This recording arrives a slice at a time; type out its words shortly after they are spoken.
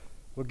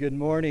Well, good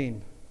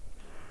morning.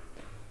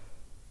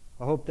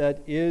 I hope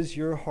that is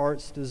your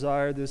heart's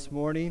desire this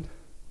morning,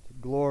 to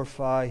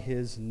glorify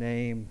His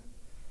name.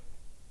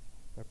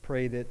 I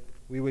pray that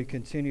we would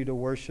continue to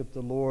worship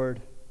the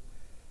Lord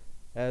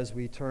as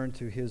we turn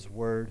to His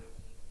Word.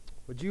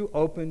 Would you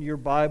open your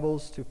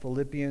Bibles to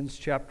Philippians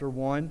chapter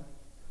 1?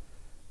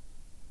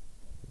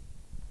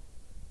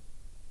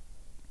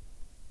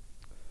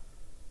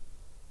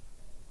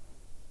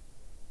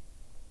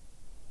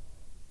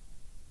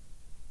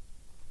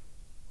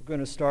 We're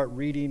going to start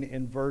reading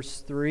in verse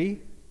 3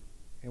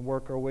 and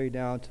work our way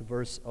down to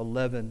verse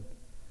 11.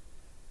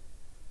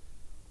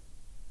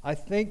 I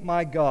thank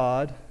my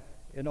God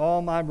in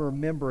all my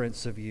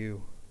remembrance of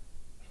you,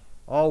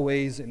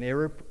 always in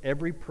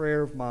every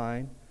prayer of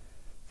mine,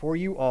 for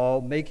you all,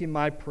 making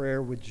my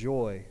prayer with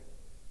joy,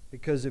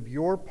 because of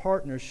your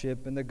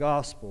partnership in the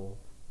gospel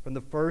from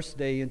the first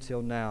day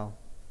until now.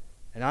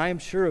 And I am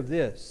sure of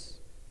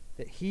this,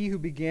 that he who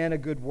began a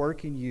good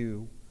work in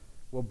you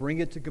will bring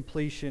it to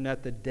completion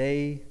at the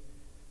day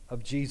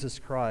of Jesus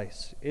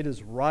Christ. It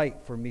is right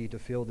for me to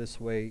feel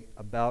this way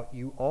about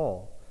you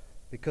all,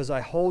 because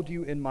I hold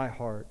you in my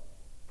heart,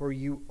 for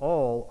you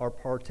all are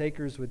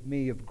partakers with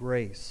me of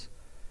grace,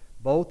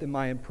 both in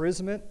my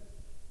imprisonment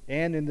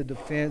and in the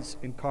defense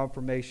and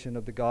confirmation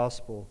of the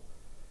gospel.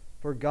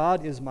 For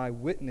God is my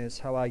witness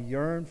how I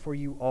yearn for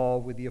you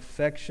all with the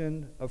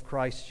affection of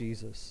Christ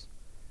Jesus.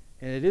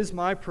 And it is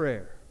my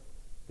prayer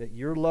that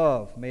your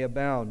love may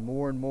abound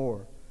more and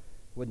more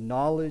with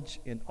knowledge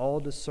in all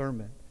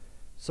discernment,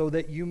 so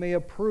that you may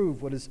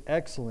approve what is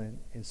excellent,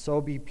 and so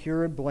be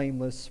pure and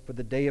blameless for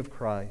the day of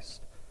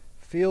Christ,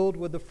 filled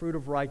with the fruit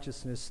of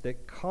righteousness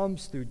that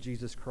comes through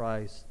Jesus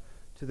Christ,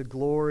 to the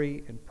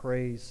glory and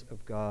praise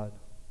of God.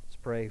 Let's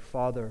pray.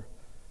 Father,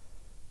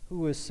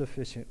 who is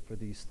sufficient for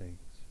these things?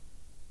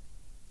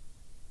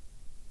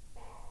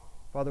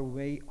 Father,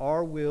 may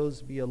our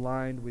wills be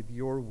aligned with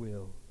your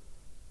will.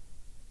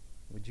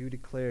 Would you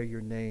declare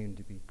your name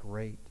to be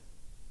great,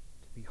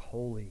 be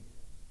holy,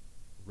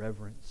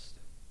 reverenced.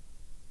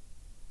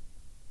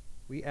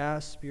 We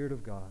ask, Spirit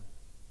of God,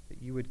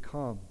 that you would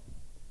come,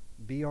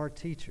 be our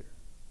teacher,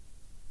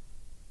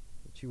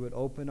 that you would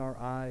open our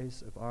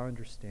eyes of our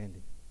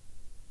understanding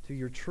to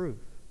your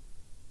truth,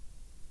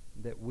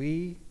 that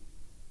we,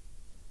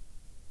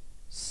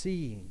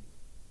 seeing,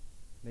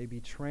 may be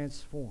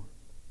transformed,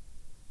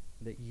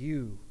 that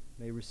you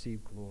may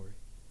receive glory,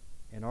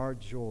 and our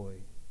joy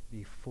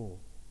be full.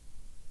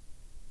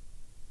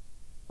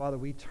 Father,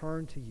 we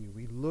turn to you.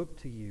 We look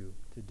to you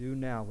to do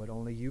now what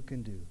only you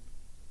can do.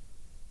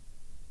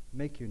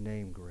 Make your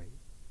name great.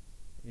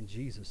 In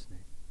Jesus'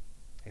 name,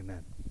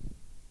 amen.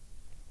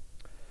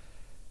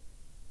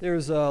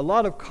 There's a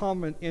lot of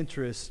common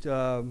interest.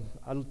 I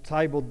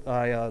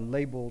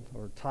labeled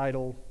or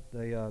titled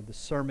the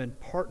sermon,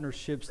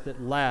 Partnerships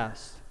That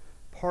Last.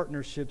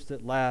 Partnerships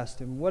that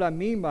last. And what I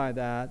mean by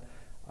that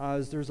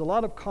is there's a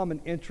lot of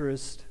common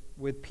interest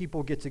with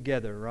people get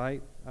together,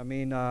 right? I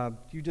mean,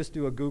 you just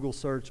do a Google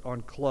search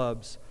on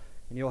clubs,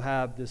 and you'll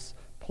have this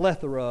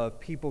plethora of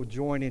people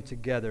joining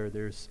together.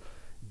 There's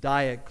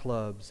diet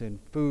clubs and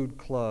food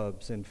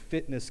clubs and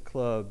fitness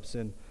clubs,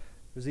 and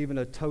there's even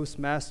a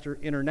Toastmaster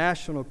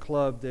International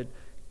Club that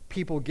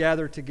people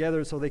gather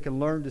together so they can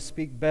learn to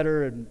speak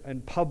better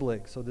in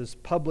public. So there's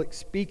Public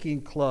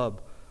Speaking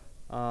Club,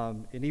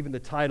 and even the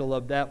title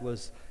of that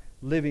was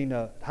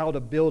How to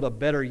Build a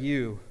Better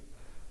You.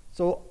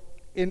 So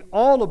in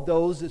all of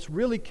those, it's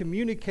really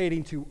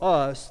communicating to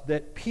us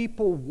that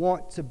people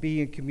want to be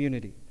in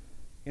community.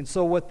 And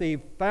so what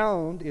they've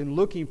found in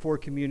looking for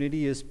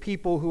community is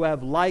people who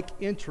have like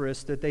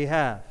interests that they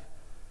have.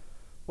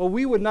 Well,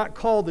 we would not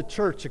call the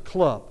church a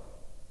club.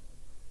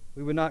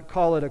 We would not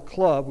call it a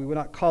club. We would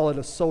not call it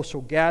a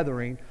social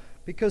gathering,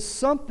 because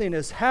something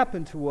has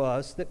happened to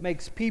us that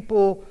makes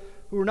people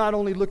who are not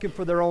only looking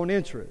for their own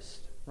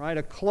interest, right?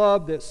 A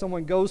club that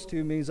someone goes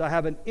to means I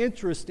have an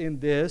interest in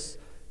this,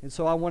 and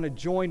so I want to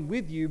join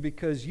with you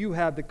because you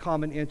have the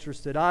common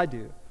interest that I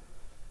do.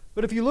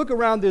 But if you look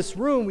around this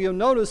room, you'll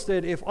notice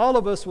that if all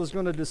of us was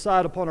going to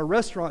decide upon a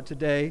restaurant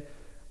today,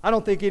 I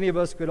don't think any of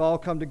us could all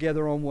come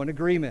together on one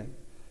agreement.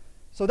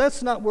 So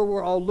that's not what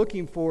we're all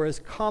looking for as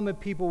common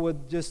people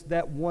with just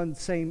that one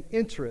same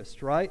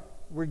interest, right?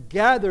 We're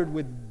gathered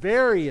with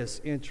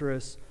various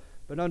interests,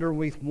 but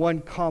underneath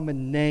one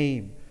common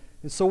name.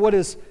 And so what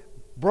is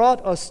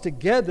brought us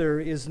together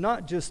is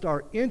not just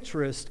our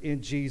interest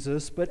in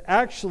Jesus, but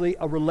actually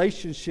a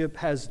relationship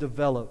has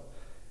developed.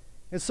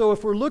 And so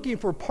if we're looking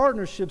for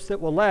partnerships that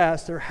will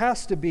last, there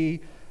has to be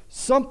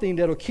something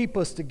that will keep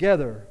us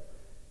together.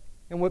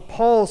 And what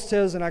Paul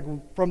says,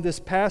 and from this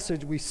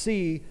passage we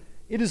see,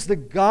 it is the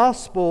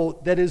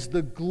gospel that is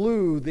the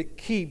glue that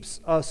keeps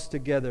us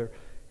together.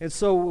 And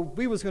so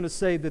we was going to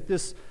say that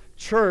this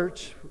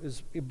church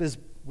was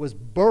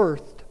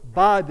birthed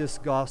by this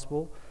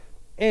gospel,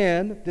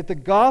 and that the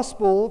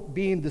gospel,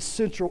 being the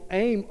central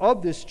aim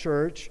of this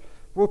church,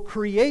 will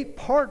create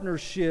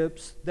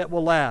partnerships that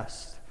will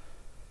last.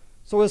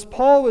 So as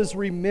Paul is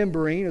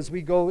remembering, as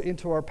we go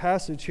into our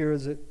passage here,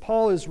 is that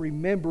Paul is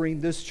remembering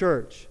this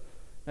church.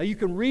 Now you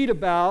can read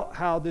about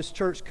how this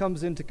church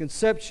comes into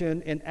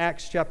conception in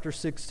Acts chapter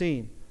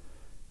 16.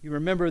 You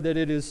remember that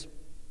it is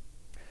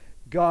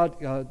God,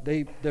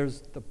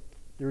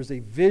 there's a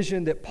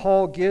vision that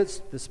Paul gets,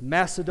 this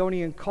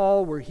Macedonian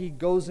call where he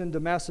goes into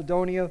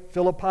Macedonia.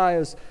 Philippi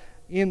is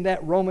in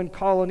that Roman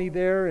colony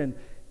there, and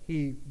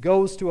he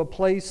goes to a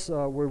place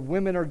where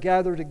women are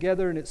gathered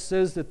together, and it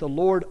says that the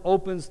Lord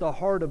opens the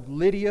heart of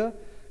Lydia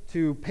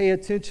to pay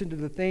attention to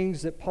the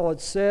things that Paul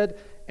had said,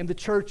 and the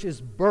church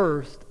is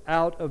birthed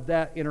out of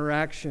that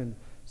interaction.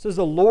 It says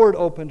the Lord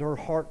opened her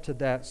heart to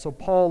that. So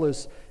Paul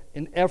is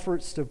in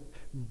efforts to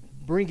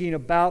bringing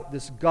about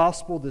this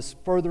gospel, this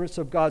furtherance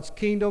of God's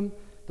kingdom.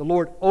 The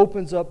Lord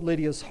opens up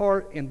Lydia's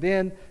heart, and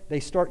then they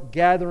start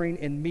gathering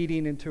and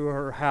meeting into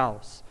her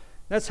house.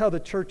 That's how the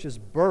church is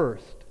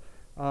birthed.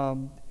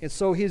 And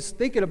so he's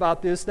thinking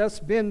about this.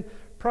 That's been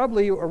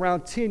probably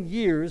around 10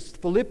 years.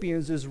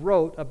 Philippians is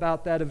wrote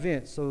about that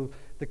event. So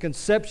the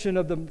conception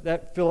of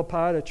that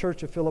Philippi, the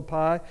church of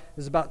Philippi,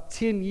 is about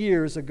 10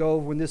 years ago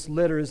when this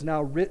letter is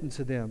now written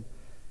to them.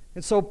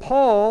 And so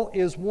Paul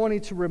is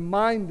wanting to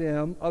remind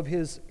them of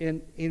his,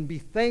 and be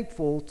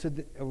thankful,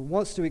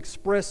 wants to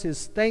express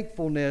his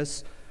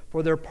thankfulness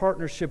for their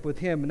partnership with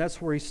him. And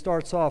that's where he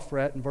starts off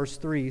at in verse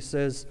 3. He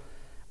says,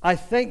 I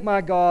thank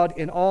my God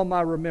in all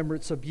my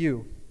remembrance of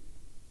you.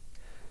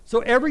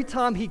 So every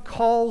time he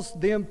calls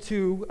them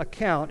to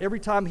account, every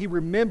time he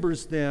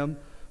remembers them,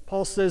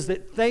 Paul says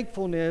that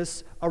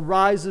thankfulness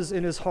arises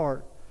in his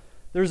heart.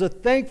 There's a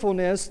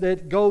thankfulness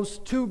that goes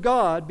to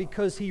God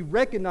because he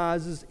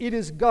recognizes it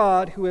is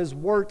God who has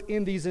worked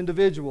in these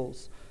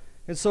individuals.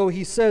 And so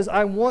he says,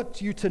 I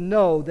want you to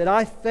know that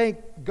I thank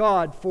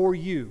God for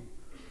you.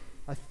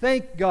 I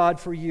thank God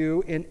for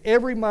you in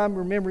every my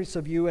remembrance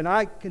of you, and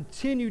I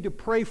continue to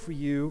pray for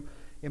you,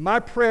 and my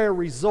prayer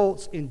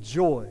results in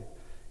joy.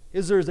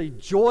 There's a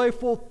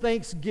joyful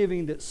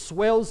thanksgiving that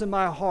swells in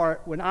my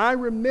heart when I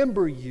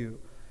remember you.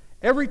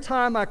 Every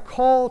time I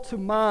call to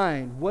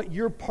mind what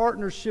your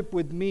partnership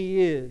with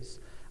me is,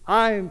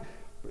 I am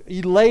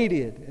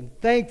elated and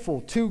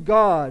thankful to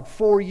God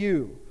for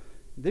you.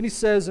 Then he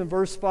says in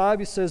verse 5,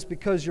 he says,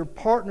 because your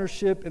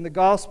partnership in the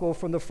gospel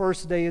from the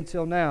first day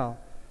until now.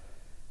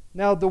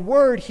 Now the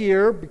word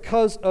here,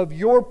 because of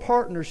your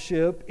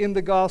partnership in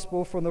the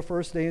gospel from the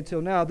first day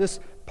until now,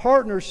 this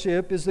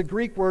partnership is the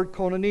Greek word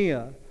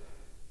koinonia.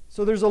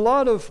 So there's a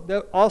lot of,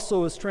 that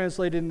also is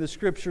translated in the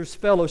scriptures,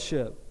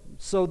 fellowship.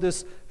 So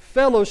this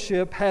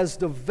fellowship has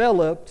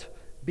developed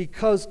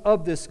because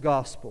of this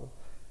gospel.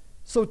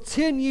 So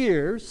 10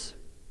 years,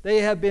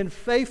 they have been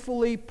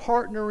faithfully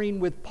partnering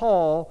with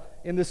Paul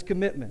in this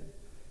commitment.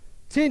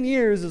 10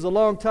 years is a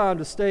long time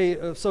to stay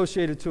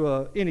associated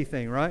to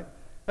anything, right?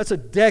 That's a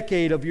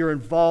decade of your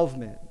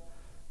involvement.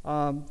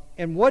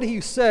 And what he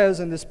says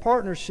in this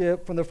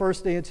partnership from the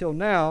first day until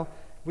now,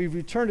 we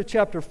return to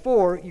chapter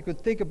 4, you could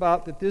think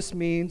about that this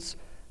means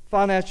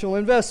financial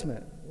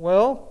investment.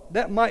 Well,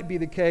 that might be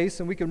the case,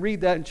 and we can read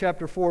that in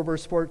chapter 4,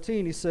 verse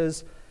 14. He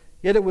says,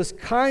 yet it was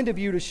kind of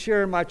you to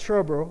share my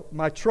trouble.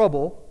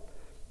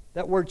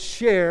 That word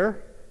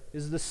share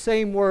is the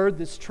same word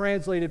that's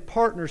translated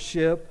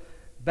partnership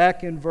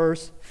back in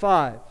verse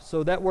 5.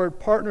 So that word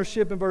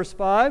partnership in verse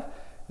 5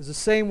 is the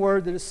same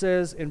word that it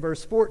says in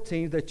verse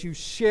 14, that you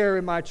share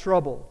in my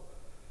trouble.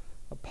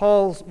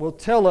 Paul will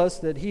tell us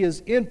that he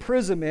is in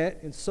imprisonment,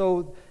 and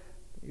so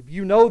if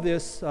you know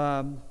this,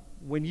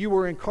 when you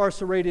were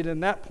incarcerated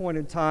in that point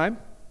in time,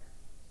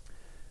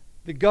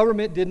 the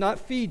government did not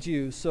feed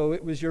you, so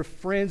it was your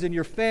friends and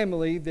your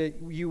family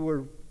that you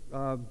were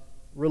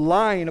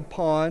relying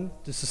upon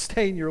to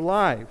sustain your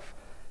life.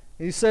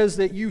 And he says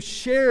that you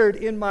shared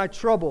in my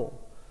trouble.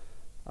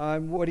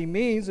 What he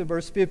means in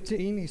verse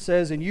 15, he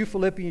says, and you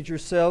Philippians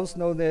yourselves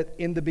know that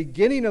in the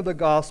beginning of the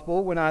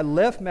gospel, when I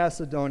left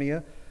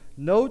Macedonia,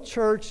 no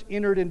church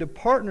entered into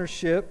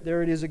partnership,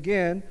 there it is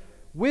again,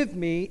 with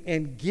me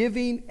in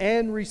giving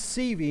and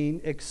receiving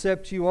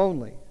except you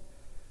only.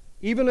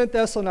 Even in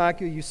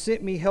Thessalonica, you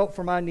sent me help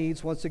for my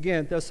needs. Once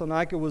again,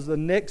 Thessalonica was the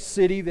next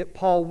city that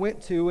Paul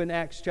went to in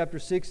Acts chapter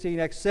 16,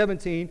 Acts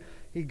 17.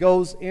 He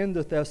goes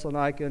into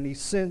Thessalonica,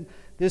 and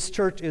this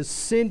church is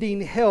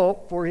sending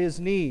help for his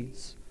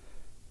needs.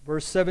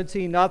 Verse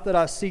 17, not that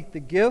I seek the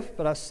gift,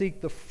 but I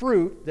seek the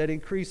fruit that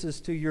increases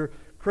to your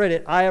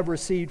credit. I have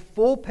received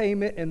full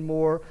payment and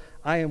more.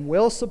 I am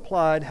well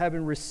supplied,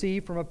 having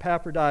received from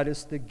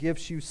Epaphroditus the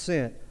gifts you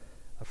sent,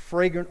 a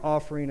fragrant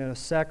offering and a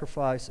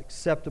sacrifice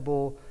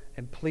acceptable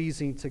and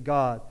pleasing to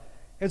God.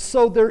 And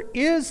so there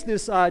is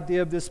this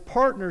idea of this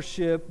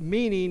partnership,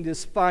 meaning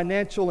this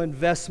financial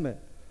investment.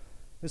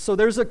 And so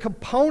there's a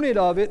component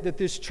of it that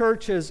this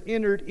church has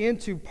entered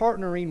into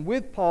partnering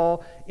with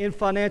Paul in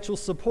financial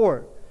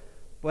support.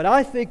 But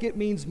I think it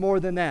means more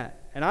than that.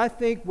 And I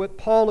think what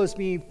Paul is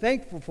being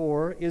thankful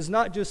for is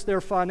not just their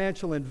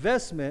financial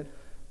investment,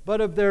 but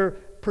of their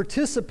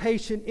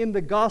participation in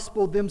the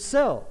gospel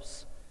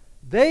themselves.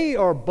 They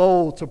are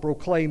bold to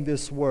proclaim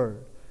this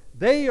word.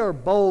 they are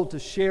bold to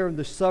share in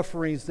the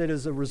sufferings that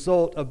is a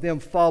result of them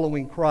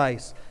following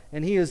Christ.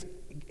 And he is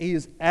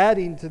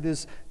adding to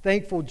this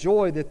thankful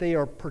joy that they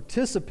are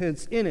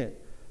participants in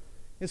it.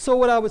 And so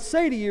what I would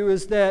say to you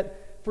is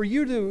that for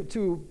you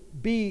to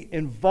be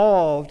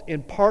involved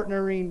in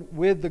partnering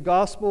with the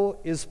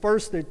gospel is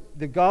first that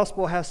the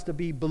gospel has to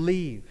be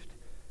believed.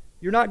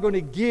 You're not going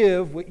to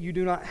give what you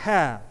do not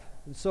have.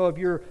 And so if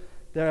you're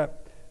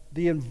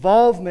the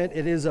involvement,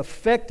 it is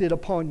affected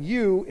upon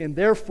you, and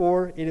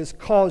therefore it has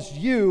caused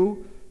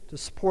you to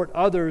support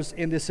others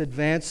in this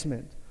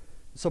advancement.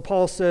 So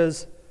Paul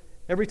says,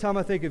 every time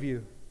I think of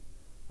you,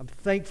 I'm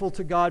thankful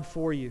to God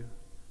for you.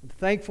 I'm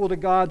thankful to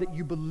God that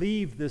you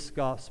believe this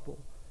gospel,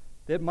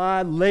 that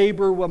my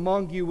labor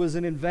among you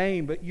wasn't in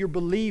vain, but you're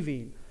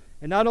believing.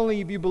 And not only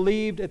have you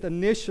believed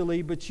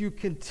initially, but you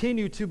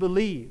continue to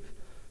believe.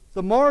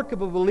 The mark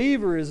of a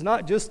believer is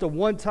not just a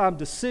one-time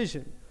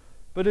decision,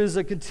 but it is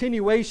a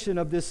continuation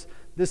of this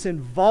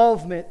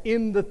involvement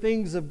in the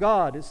things of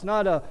God. It's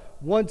not a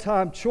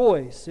one-time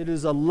choice. It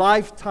is a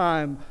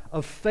lifetime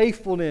of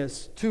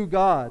faithfulness to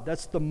God.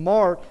 That's the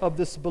mark of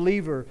this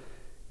believer.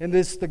 And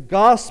it's the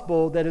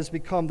gospel that has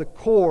become the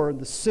core and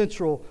the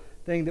central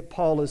thing that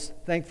Paul is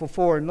thankful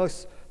for. And look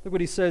what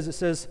he says. It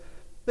says,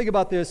 think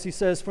about this. He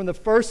says, from the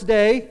first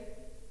day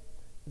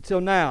until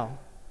now.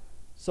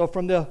 So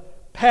from the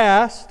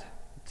past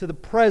to the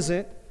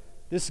present,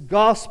 this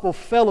gospel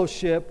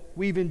fellowship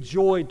we've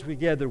enjoyed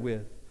together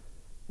with.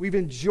 We've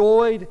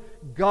enjoyed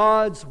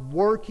God's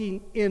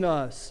working in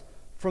us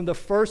from the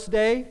first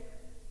day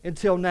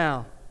until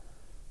now.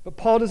 But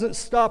Paul doesn't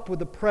stop with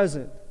the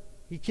present.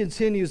 He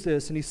continues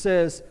this and he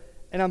says,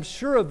 and I'm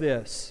sure of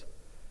this,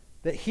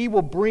 that he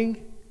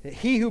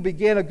who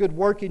began a good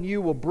work in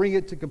you will bring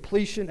it to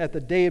completion at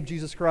the day of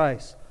Jesus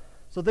Christ.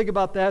 So think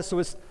about that. So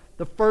it's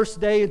the first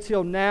day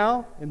until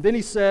now, and then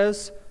he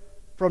says,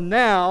 from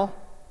now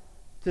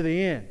to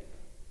the end.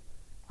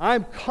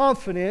 I'm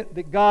confident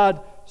that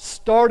God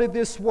started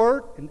this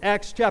work in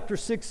Acts chapter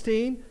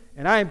 16,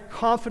 and I am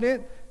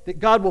confident that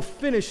God will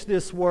finish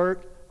this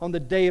work on the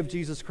day of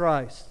Jesus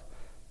Christ.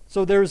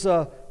 So there's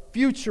a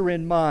future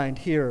in mind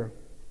here.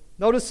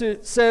 Notice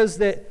it says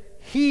that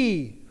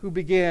he who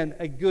began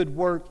a good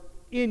work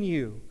in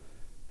you.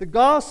 The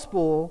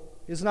gospel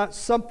is not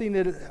something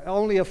that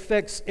only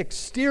affects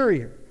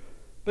exterior,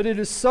 but it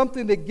is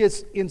something that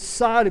gets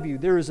inside of you.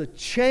 There is a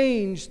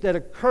change that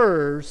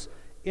occurs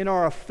in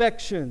our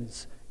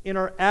affections, in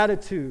our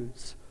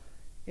attitudes,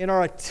 in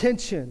our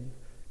attention.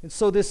 And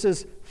so this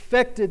has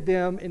affected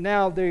them, and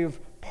now they've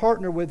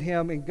partnered with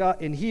him,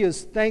 and he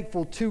is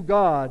thankful to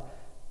God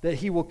that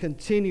he will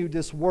continue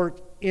this work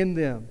in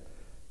them.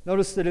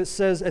 Notice that it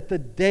says at the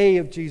day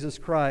of Jesus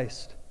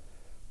Christ.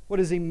 What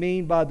does he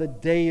mean by the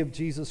day of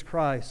Jesus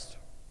Christ?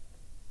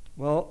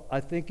 Well, I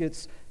think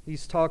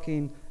he's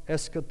talking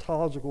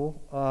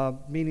eschatological,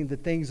 meaning the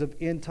things of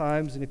end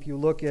times. And if you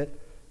look at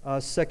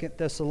 2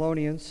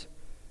 Thessalonians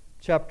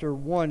chapter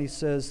 1, he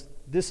says,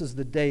 this is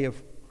the day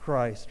of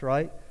Christ,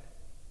 right?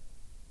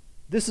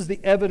 This is the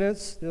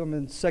evidence, I'm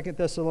in 2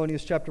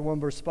 Thessalonians chapter 1,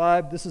 verse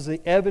 5, this is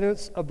the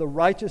evidence of the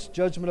righteous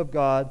judgment of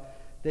God,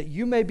 that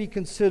you may be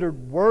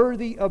considered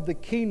worthy of the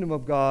kingdom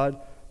of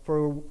God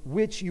for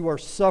which you are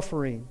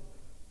suffering.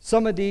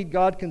 Some indeed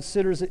God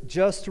considers it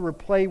just to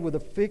repay with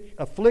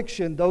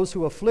affliction those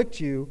who afflict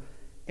you,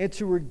 and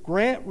to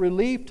grant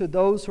relief to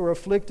those who are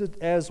afflicted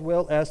as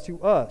well as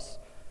to us.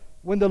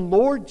 When the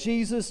Lord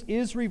Jesus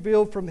is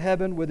revealed from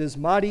heaven with his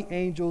mighty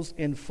angels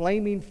in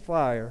flaming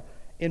fire,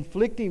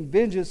 inflicting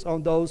vengeance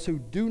on those who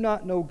do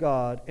not know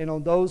God and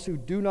on those who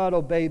do not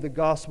obey the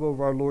gospel of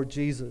our Lord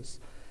Jesus.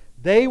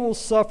 They will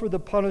suffer the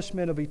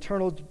punishment of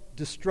eternal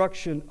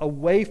destruction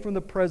away from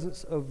the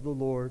presence of the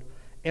Lord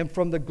and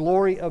from the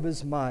glory of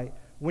his might,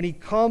 when he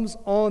comes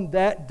on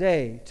that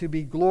day to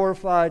be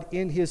glorified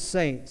in his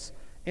saints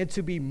and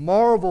to be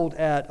marveled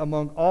at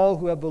among all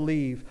who have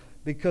believed,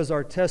 because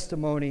our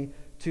testimony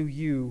to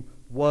you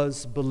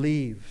was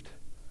believed.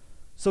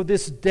 So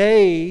this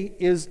day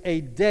is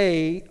a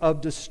day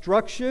of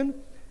destruction,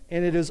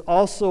 and it is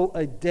also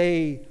a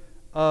day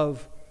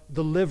of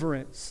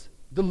deliverance.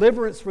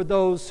 Deliverance for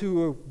those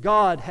who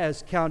God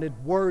has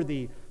counted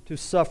worthy to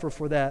suffer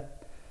for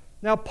that.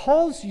 Now,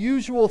 Paul's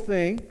usual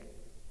thing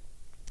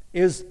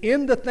is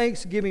in the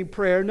Thanksgiving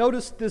prayer.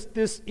 Notice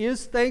this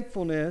is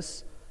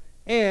thankfulness,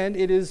 and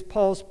it is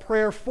Paul's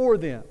prayer for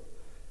them.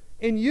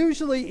 And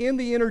usually in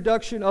the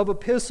introduction of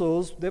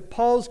epistles, that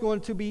Paul's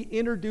going to be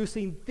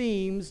introducing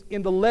themes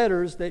in the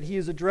letters that he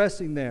is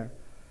addressing there.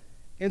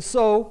 And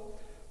so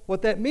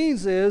what that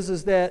means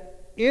is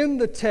that in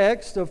the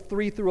text of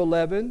 3 through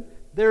 11,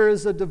 there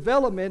is a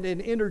development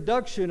and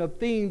introduction of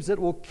themes that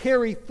will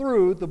carry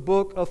through the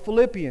book of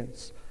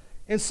Philippians.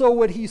 And so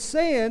what he's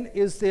saying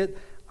is that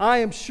I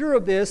am sure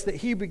of this, that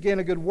he began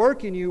a good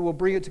work in you will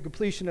bring it to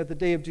completion at the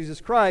day of Jesus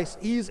Christ.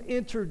 He's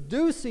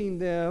introducing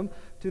them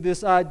to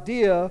this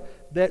idea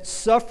that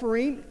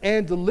suffering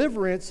and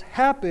deliverance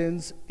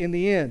happens in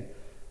the end.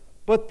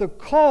 But the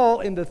call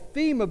and the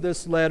theme of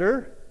this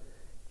letter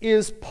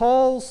is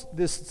Paul's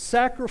this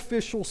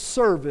sacrificial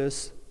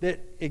service that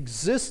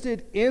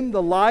existed in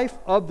the life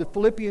of the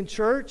Philippian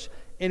church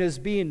and is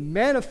being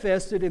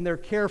manifested in their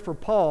care for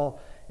Paul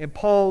and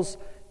Paul's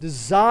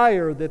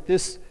desire that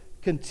this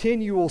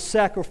continual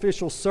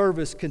sacrificial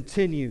service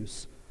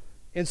continues.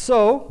 And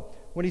so,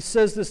 when he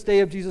says this day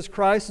of Jesus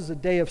Christ is a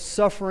day of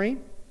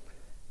suffering,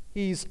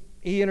 he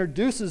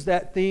introduces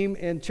that theme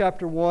in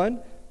chapter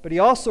 1, but he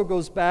also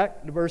goes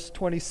back to verse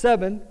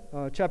 27,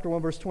 chapter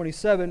 1, verse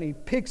 27, he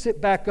picks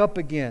it back up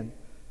again.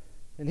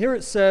 And here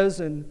it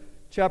says in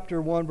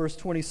chapter 1, verse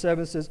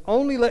 27, it says,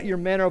 "Only let your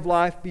manner of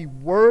life be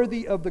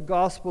worthy of the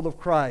gospel of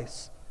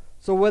Christ.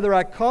 So whether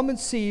I come and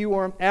see you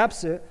or am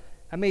absent,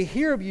 I may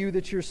hear of you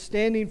that you're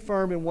standing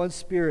firm in one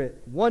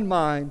spirit, one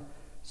mind,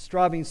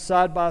 striving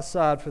side by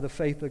side for the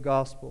faith of the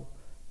gospel,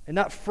 and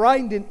not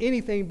frightened in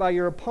anything by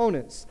your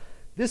opponents.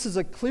 This is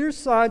a clear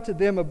sign to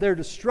them of their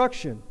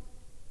destruction."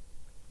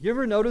 You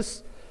ever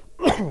notice,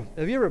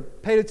 have you ever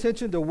paid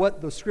attention to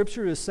what the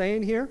Scripture is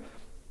saying here?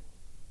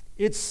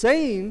 It's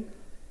saying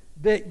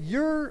that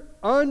your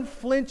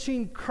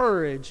unflinching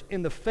courage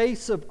in the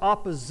face of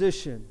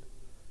opposition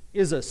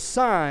is a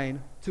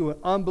sign to an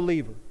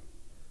unbeliever.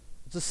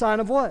 It's a sign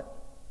of what?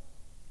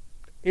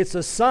 It's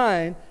a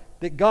sign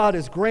that God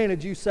has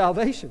granted you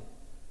salvation.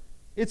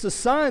 It's a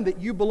sign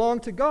that you belong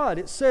to God.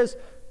 It says,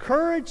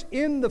 courage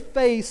in the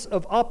face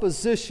of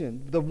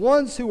opposition, the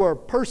ones who are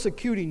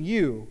persecuting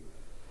you.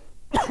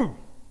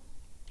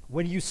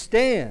 When you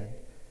stand,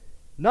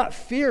 not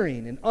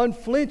fearing and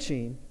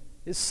unflinching,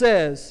 it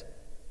says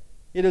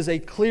it is a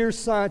clear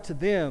sign to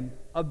them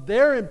of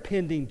their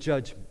impending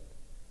judgment.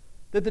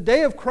 That the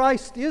day of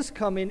Christ is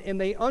coming and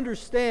they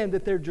understand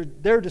that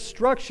their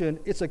destruction,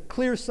 it's a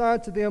clear sign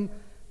to them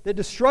that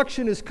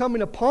destruction is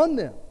coming upon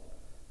them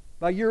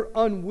by your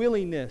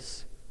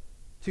unwillingness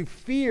to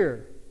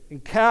fear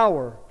and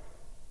cower,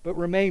 but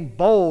remain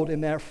bold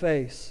in their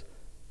face.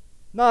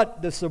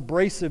 Not this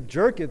abrasive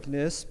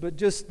jerkiveness, but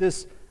just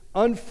this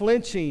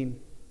unflinching,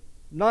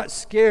 not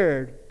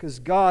scared, because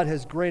God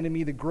has granted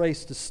me the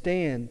grace to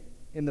stand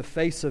in the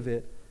face of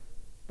it.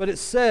 But it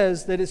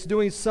says that it's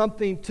doing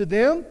something to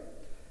them,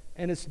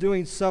 and it's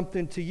doing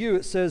something to you.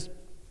 It says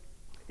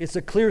it's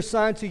a clear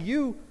sign to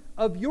you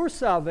of your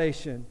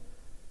salvation.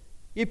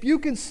 If you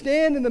can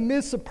stand in the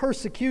midst of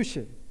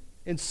persecution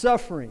and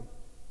suffering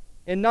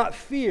and not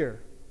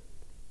fear,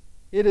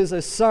 it is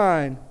a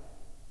sign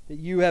that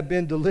you have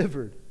been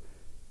delivered,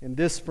 and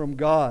this from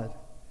God.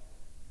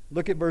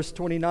 Look at verse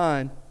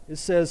 29. It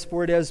says,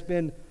 "For it has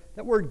been,"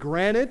 that word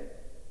granted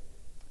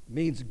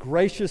means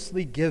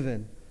graciously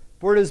given.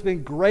 "For it has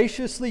been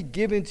graciously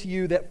given to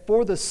you that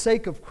for the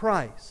sake of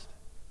Christ,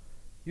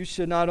 you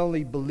should not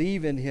only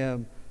believe in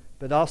Him,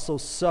 but also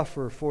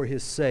suffer for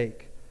His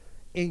sake.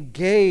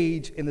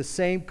 Engage in the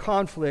same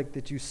conflict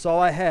that you saw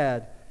I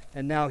had,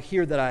 and now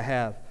hear that I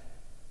have."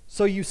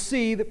 So you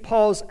see that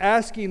Paul's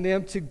asking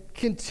them to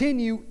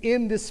continue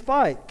in this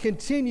fight,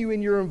 continue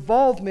in your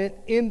involvement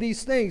in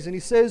these things. And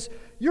he says,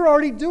 you're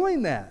already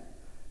doing that.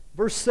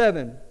 Verse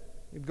 7,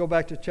 if you go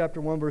back to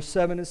chapter 1, verse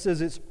 7, it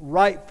says, "It's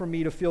right for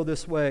me to feel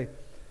this way."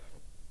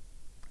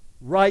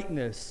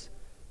 Rightness.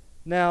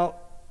 Now,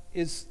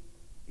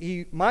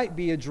 he might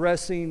be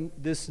addressing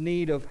this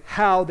need of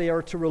how they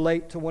are to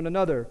relate to one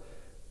another.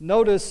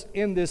 Notice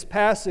in this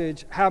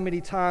passage how many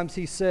times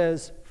he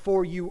says,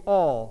 "for you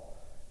all."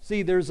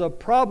 See, there's a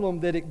problem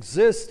that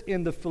exists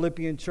in the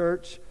Philippian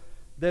church,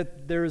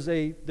 that there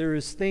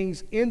is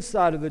things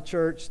inside of the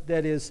church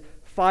that is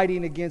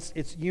fighting against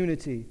its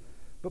unity.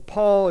 But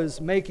Paul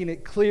is making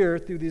it clear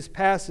through this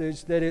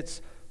passage that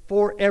it's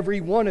for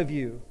every one of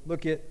you.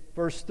 Look at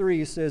verse 3,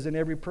 he says, "In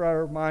every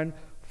prayer of mine,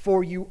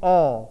 for you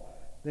all."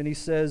 Then he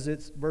says,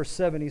 it's verse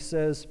 7, he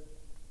says,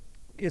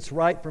 "It's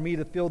right for me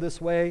to feel this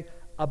way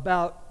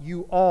about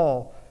you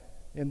all."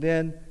 And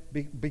then,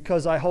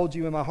 "Because I hold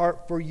you in my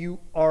heart, for you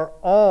are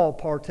all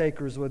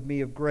partakers with me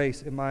of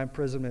grace in my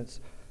imprisonments."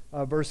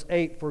 Verse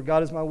 8, "For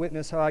God is my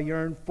witness how I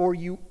yearn for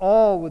you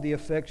all with the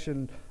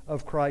affection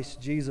of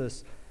Christ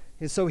Jesus."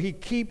 And so he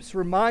keeps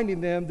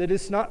reminding them that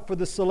it's not for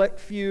the select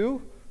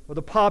few or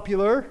the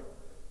popular,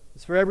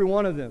 it's for every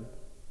one of them.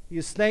 He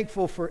is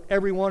thankful for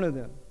every one of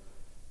them.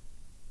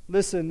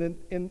 Listen,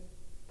 and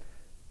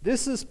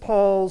this is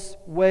Paul's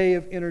way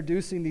of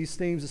introducing these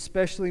themes,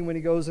 especially when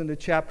he goes into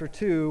chapter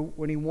 2,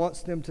 when he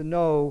wants them to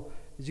know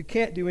that you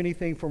can't do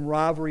anything from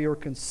rivalry or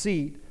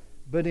conceit,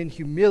 but in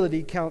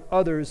humility count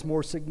others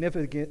more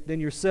significant than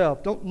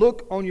yourself. Don't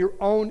look on your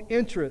own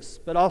interests,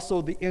 but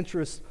also the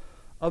interests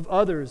of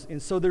others.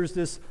 And so there's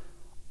this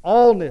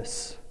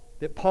allness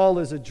that Paul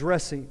is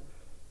addressing.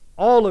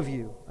 All of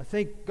you. I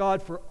thank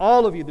God for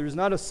all of you. There's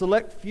not a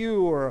select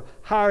few or a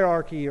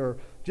hierarchy or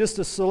just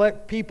a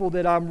select people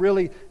that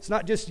it's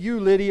not just you,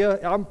 Lydia.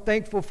 I'm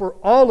thankful for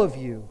all of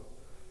you.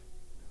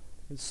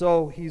 And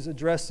so he's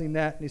addressing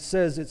that, and he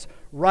says it's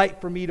right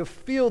for me to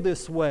feel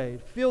this way.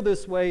 Feel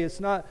this way, it's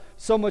not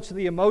so much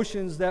the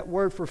emotions. That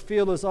word for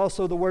feel is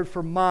also the word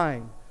for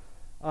mind.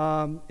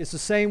 It's the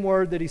same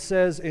word that he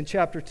says in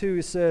chapter 2.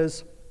 He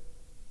says,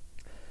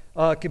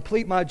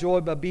 "Complete my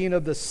joy by being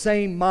of the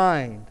same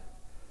mind."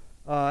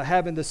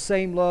 having the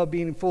same love,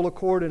 being in full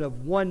accord and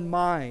of one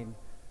mind.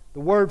 The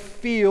word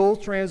feel,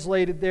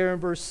 translated there in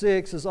verse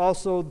 6, is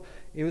also,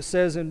 it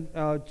says in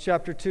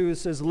chapter 2, it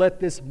says, let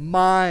this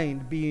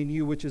mind be in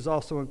you, which is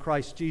also in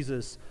Christ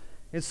Jesus.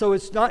 And so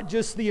it's not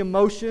just the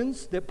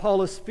emotions that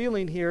Paul is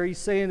feeling here. He's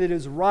saying that it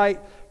is right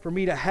for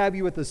me to have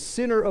you at the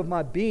center of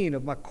my being,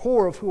 of my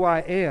core of who I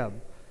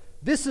am.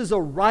 This is a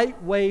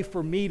right way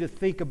for me to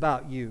think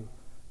about you.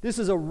 This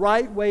is a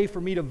right way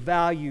for me to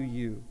value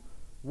you.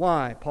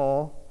 Why,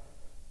 Paul?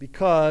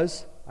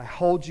 Because I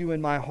hold you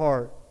in my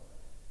heart.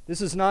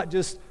 This is not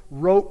just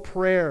rote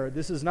prayer.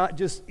 This is not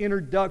just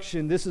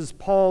introduction. This is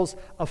Paul's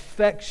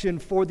affection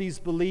for these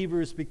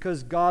believers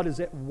because God is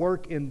at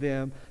work in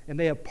them and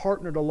they have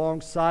partnered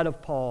alongside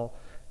of Paul.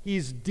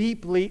 He's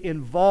deeply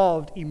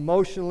involved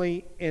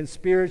emotionally and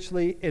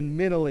spiritually and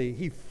mentally.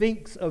 He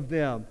thinks of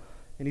them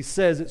and he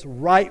says, it's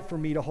right for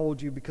me to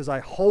hold you because I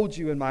hold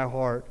you in my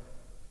heart.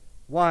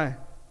 Why?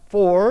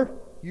 For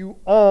you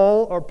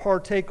all are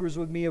partakers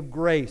with me of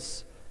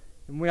grace.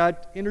 And when I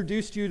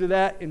introduced you to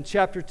that in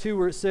chapter 2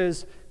 where it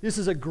says, this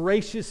is a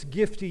gracious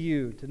gift to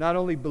you to not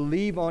only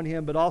believe on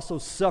Him but also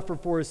suffer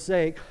for His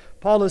sake.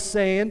 Paul is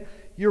saying,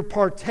 you're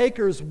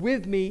partakers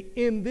with me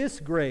in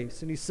this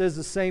grace. And he says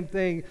the same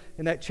thing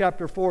in that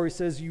chapter 4. He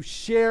says, you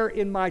share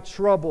in my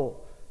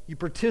trouble. You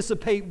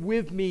participate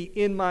with me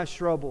in my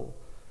trouble.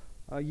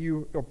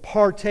 You are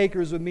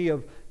partakers with me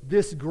of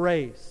this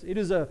grace. It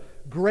is a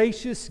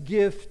gracious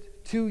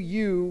gift to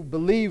you,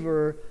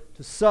 believer,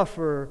 to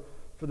suffer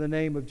for the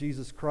name of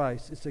Jesus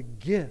Christ. It's a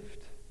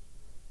gift.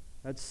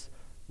 That's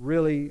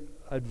really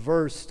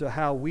adverse to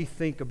how we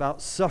think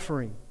about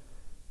suffering.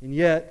 And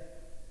yet,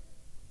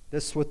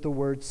 that's what the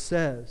Word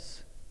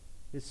says.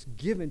 It's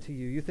given to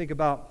you. You think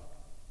about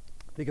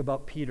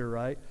Peter,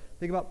 right?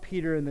 Think about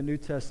Peter in the New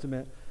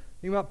Testament.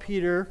 Think about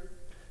Peter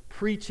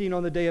preaching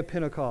on the day of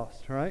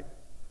Pentecost, right?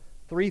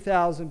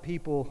 3,000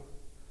 people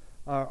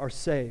are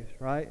saved,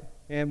 right?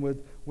 And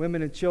with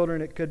women and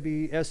children, it could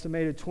be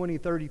estimated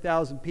 20,000,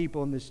 30,000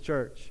 people in this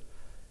church.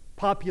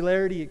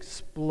 Popularity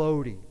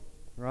exploding,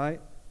 right?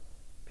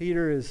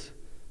 Peter is,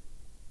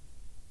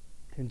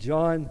 and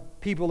John,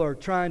 people are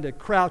trying to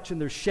crouch in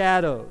their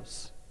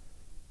shadows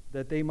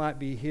that they might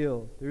be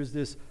healed. There's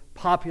this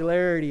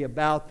popularity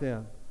about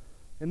them.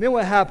 And then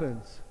what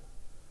happens?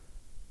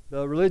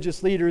 The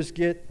religious leaders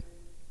get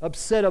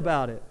upset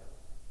about it.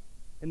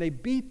 And they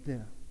beat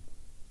them.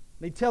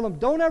 They tell them,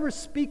 don't ever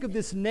speak of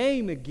this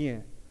name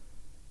again.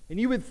 And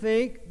you would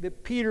think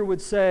that Peter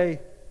would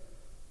say,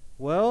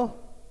 well,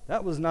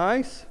 that was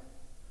nice.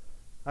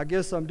 I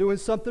guess I'm doing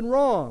something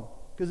wrong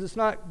because it's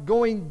not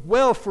going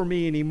well for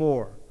me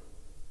anymore.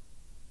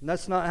 And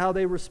that's not how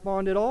they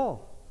respond at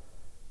all.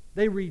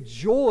 They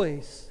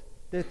rejoice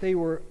that they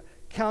were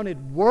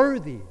counted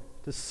worthy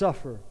to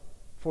suffer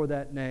for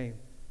that name.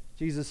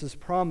 Jesus has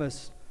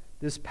promised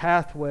this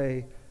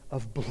pathway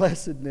of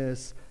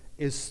blessedness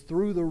is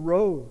through the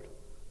road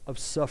of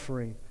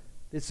suffering.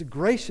 It's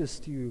gracious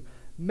to you.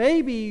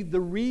 Maybe the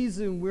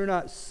reason we're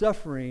not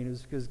suffering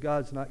is because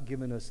God's not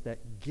given us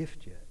that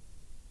gift yet.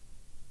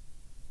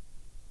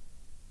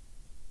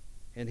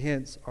 And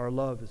hence our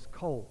love is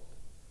cold.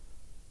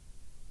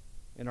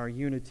 And our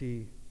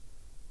unity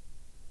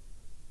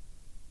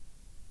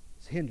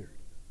is hindered.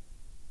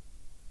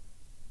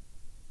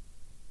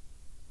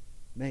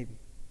 Maybe.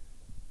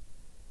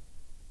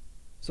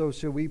 So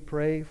should we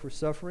pray for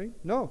suffering?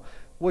 No.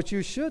 What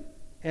you should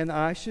and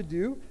I should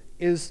do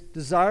is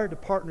desire to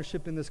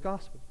partnership in this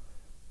gospel.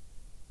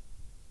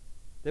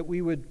 That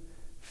we would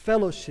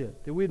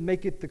fellowship, that we would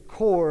make it the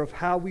core of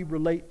how we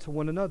relate to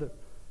one another.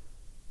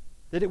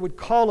 That it would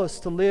call us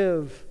to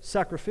live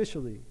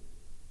sacrificially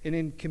and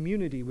in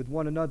community with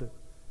one another.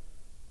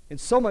 And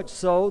so much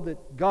so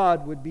that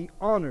God would be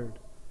honored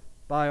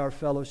by our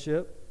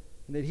fellowship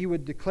and that He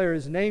would declare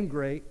His name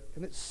great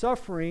and that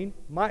suffering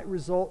might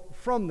result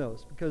from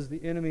those because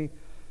the enemy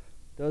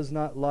does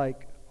not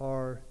like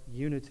our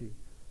unity.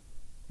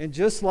 And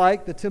just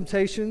like the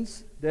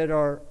temptations that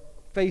are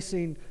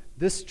facing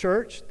this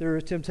church, there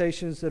are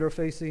temptations that are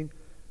facing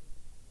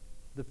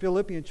the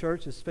Philippian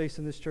church is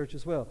facing this church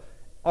as well.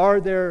 Are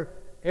there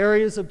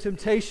areas of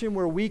temptation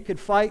where we could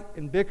fight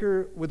and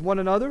bicker with one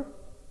another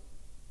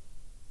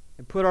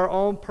and put our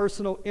own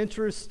personal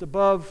interests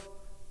above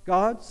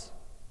God's?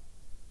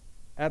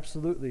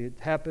 Absolutely. It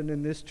happened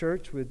in this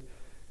church with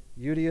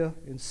Euodia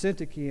and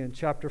Syntyche in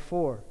chapter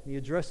 4. He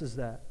addresses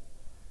that.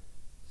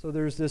 So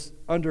there's this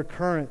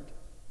undercurrent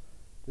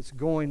that's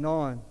going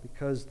on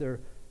because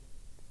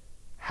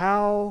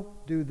how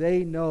do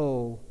they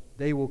know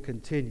they will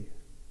continue?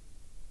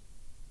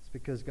 It's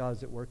because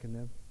God's at work in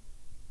them.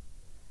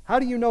 How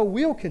do you know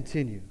we'll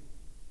continue?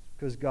 It's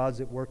because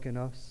God's at work in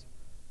us.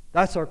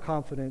 That's our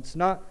confidence,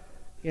 not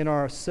in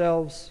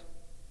ourselves,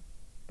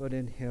 but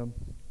in Him.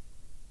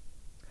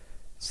 It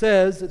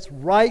says, it's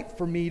right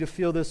for me to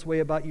feel this way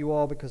about you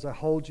all because I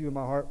hold you in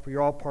my heart, for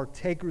you're all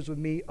partakers with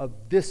me of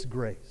this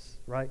grace,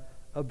 right?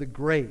 Of the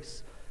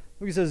grace.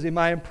 He says, in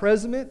my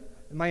imprisonment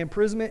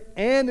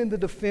and in the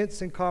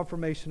defense and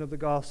confirmation of the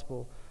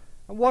gospel.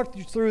 I walked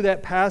you through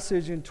that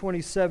passage in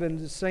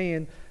 27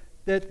 saying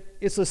that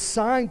it's a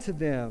sign to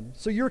them.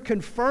 So you're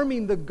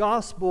confirming the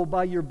gospel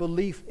by your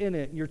belief in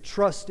it, your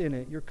trust in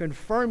it. You're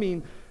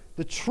confirming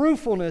the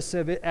truthfulness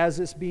of it as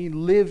it's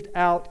being lived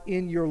out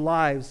in your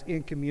lives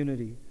in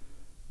community.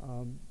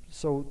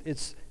 So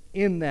it's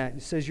in that.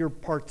 It says you're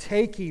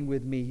partaking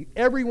with me.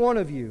 Every one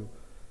of you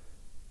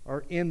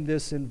are in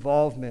this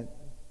involvement.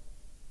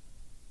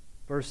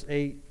 Verse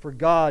 8, for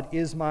God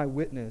is my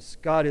witness.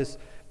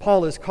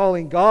 Paul is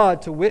calling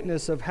God to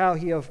witness of how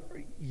he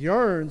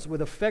yearns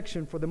with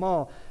affection for them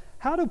all.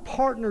 How do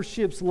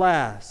partnerships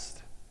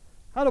last?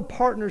 How do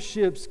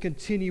partnerships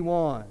continue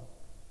on?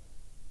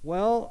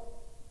 Well,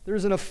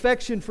 there's an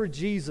affection for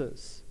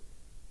Jesus.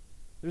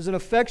 There's an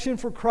affection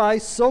for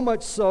Christ, so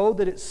much so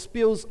that it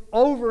spills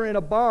over and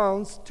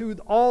abounds to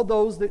all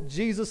those that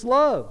Jesus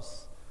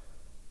loves.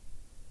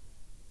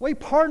 The way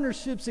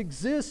partnerships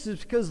exist is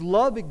because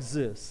love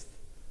exists.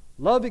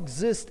 Love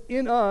exists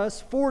in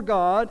us for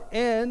God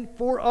and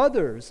for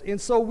others.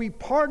 And so we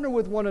partner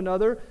with one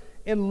another,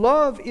 and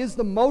love is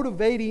the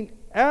motivating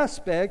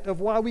aspect of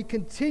why we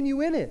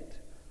continue in it.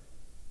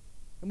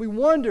 And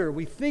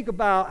we think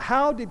about,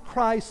 how did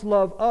Christ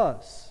love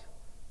us?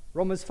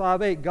 Romans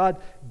 5:8, God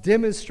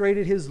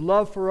demonstrated His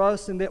love for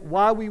us, and that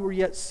while we were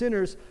yet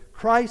sinners,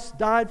 Christ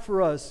died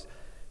for us.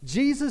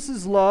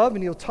 Jesus' love,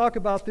 and he'll talk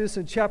about this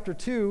in chapter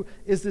 2,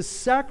 is the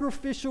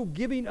sacrificial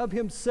giving of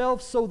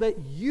Himself so that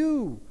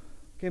you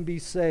can be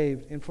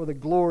saved, and for the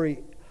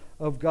glory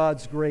of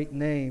God's great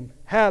name.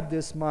 Have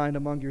this mind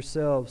among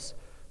yourselves,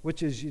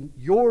 which is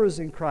yours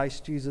in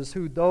Christ Jesus,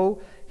 who,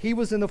 though He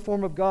was in the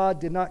form of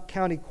God, did not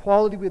count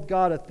equality with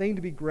God a thing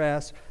to be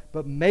grasped,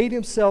 but made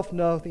Himself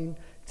nothing,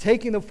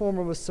 taking the form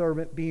of a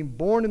servant, being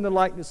born in the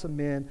likeness of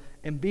men,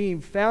 and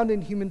being found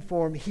in human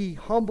form, He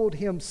humbled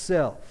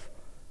Himself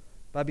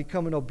by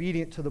becoming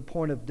obedient to the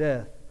point of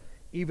death,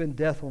 even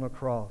death on a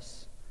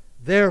cross.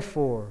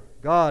 Therefore,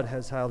 God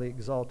has highly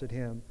exalted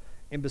Him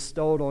and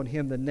bestowed on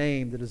Him the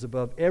name that is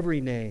above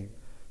every name,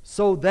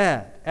 so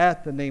that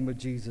at the name of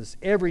Jesus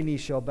every knee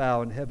shall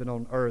bow in heaven,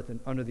 on earth, and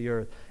under the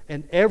earth,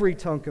 and every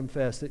tongue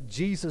confess that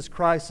Jesus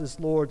Christ is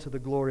Lord, to the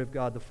glory of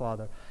God the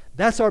Father.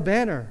 That's our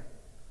banner.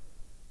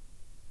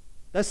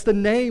 That's the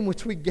name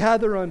which we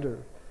gather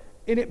under.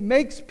 And it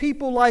makes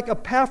people like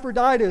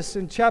Epaphroditus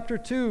in chapter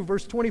 2,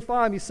 verse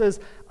 25. He says,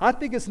 I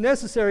think it's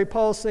necessary,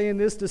 Paul's saying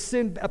this, to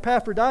send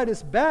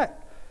Epaphroditus back.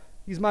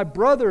 He's my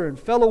brother and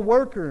fellow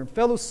worker and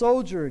fellow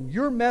soldier and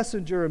your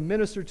messenger and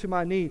minister to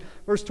my need.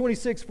 Verse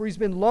 26, for he's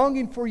been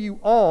longing for you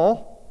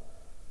all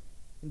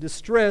in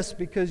distress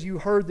because you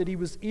heard that he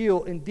was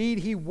ill. Indeed,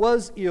 he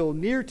was ill,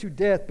 near to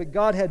death, but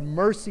God had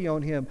mercy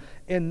on him.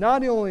 And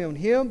not only on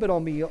him, but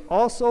on me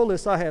also,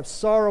 lest I have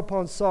sorrow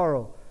upon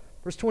sorrow.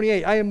 Verse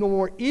 28, I am the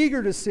more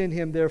eager to send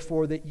him,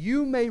 therefore, that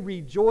you may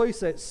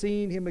rejoice at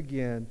seeing him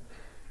again,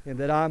 and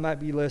that I might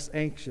be less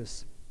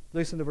anxious.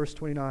 Listen to verse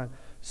 29.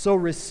 So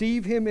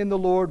receive him in the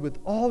Lord with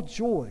all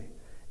joy,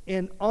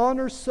 and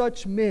honor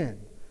such men,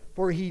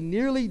 for he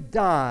nearly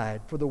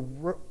died for the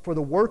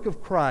work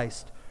of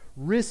Christ,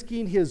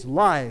 risking his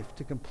life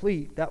to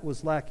complete that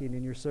was lacking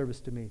in your service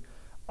to me.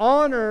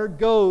 Honor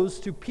goes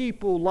to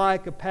people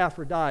like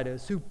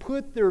Epaphroditus, who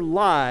put their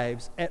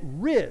lives at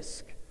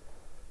risk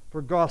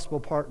for gospel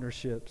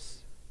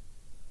partnerships.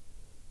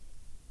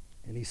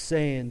 And he's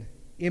saying,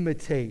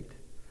 imitate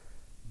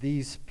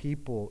these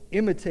people.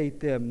 Imitate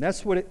them.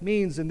 That's what it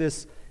means in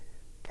this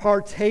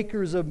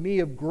partakers of me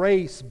of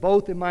grace,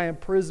 both in my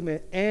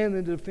imprisonment and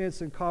in the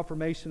defense and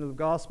confirmation of the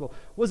gospel.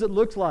 What does it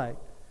look like?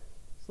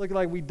 It's looking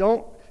like we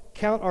don't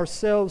count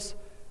ourselves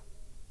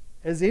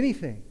as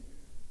anything,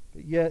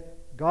 but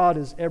yet God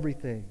is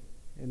everything.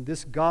 And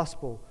this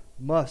gospel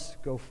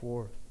must go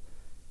forth,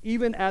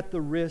 even at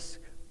the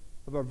risk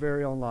of our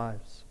very own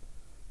lives.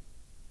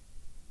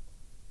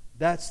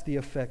 That's the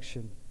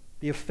affection.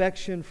 The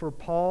affection for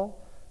Paul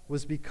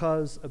was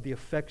because of the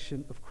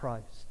affection of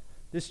Christ.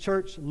 This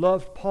church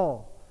loved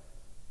Paul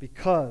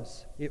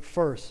because it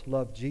first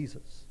loved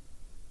Jesus.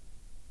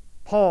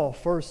 Paul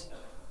first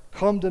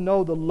come to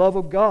know the love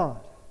of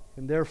God,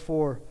 and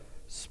therefore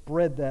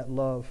spread that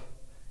love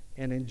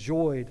and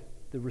enjoyed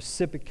the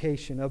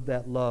reciprocation of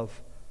that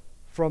love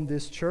from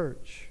this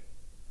church.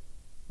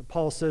 And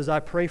Paul says, I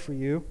pray for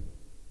you.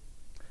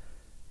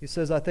 He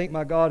says, I thank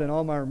my God in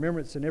all my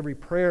remembrance in every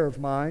prayer of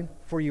mine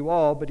for you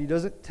all, but he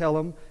doesn't tell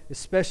them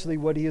especially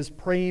what he is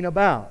praying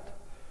about.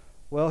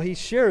 Well, he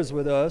shares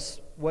with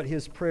us what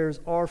his prayers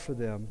are for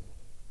them.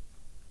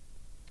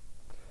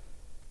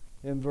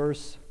 In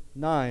verse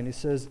 9, he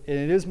says, and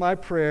it is my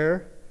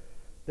prayer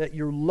that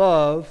your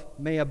love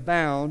may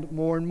abound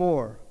more and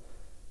more.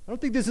 I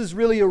don't think this is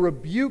really a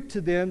rebuke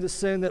to them, to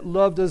saying that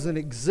love doesn't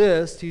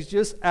exist. He's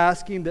just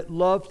asking that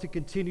love to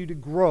continue to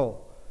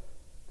grow,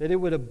 that it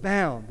would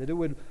abound, that it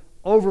would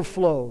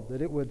overflow,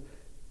 that it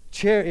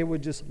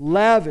would just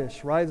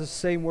lavish, right? The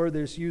same word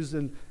that's used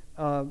in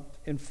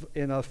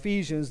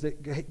Ephesians,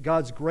 that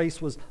God's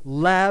grace was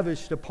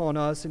lavished upon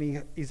us,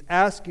 and he's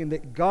asking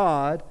that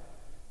God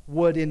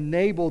would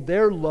enable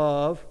their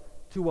love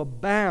to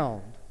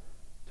abound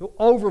to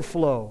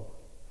overflow.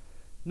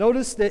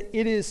 Notice that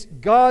it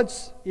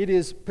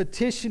is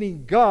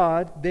petitioning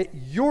God that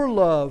your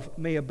love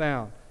may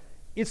abound.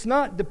 It's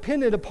not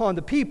dependent upon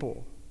the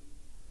people.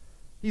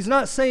 He's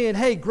not saying,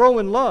 hey, grow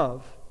in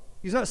love.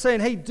 He's not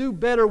saying, hey, do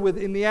better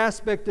in the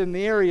aspect in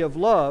the area of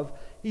love.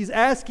 He's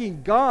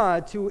asking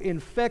God to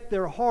infect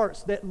their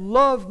hearts, that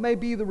love may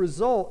be the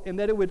result and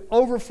that it would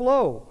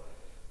overflow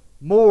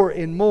more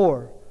and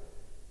more.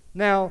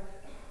 Now,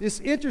 it's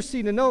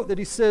interesting to note that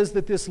he says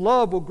that this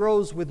love will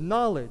grow with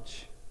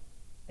knowledge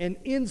and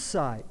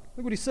insight.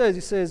 Look what he says.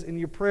 He says, in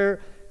your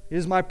prayer, it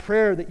is my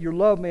prayer that your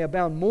love may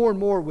abound more and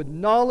more with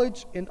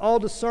knowledge and all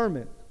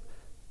discernment.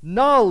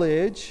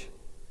 Knowledge,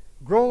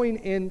 growing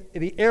in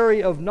the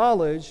area of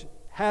knowledge,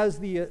 has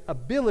the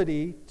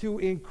ability to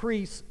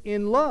increase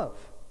in love.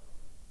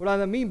 What do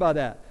I mean by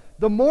that?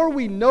 The more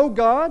we know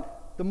God,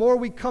 the more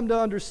we come to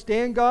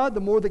understand God,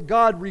 the more that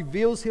God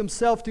reveals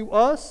Himself to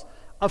us,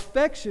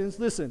 affections,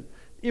 listen,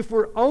 if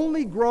we're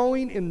only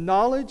growing in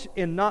knowledge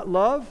and not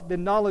love,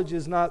 then knowledge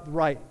is not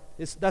right.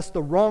 That's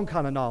the wrong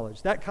kind of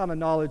knowledge. That kind of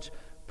knowledge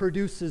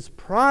produces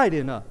pride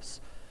in us.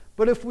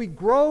 But if we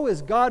grow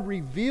as God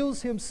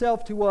reveals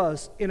Himself to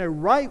us in a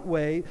right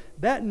way,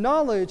 that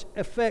knowledge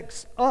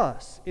affects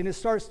us, and it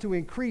starts to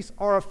increase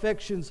our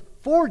affections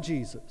for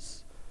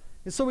Jesus.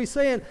 And so He's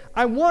saying,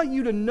 I want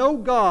you to know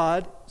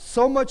God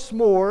so much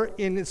more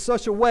in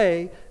such a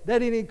way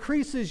that it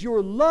increases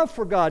your love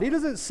for God. He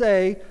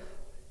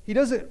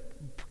doesn't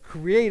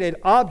create an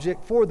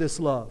object for this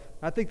love.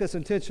 I think that's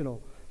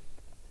intentional.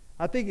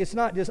 I think it's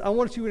not just, I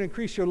want you to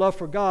increase your love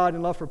for God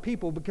and love for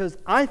people, because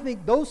I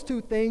think those two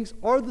things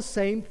are the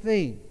same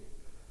thing.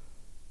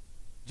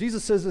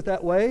 Jesus says it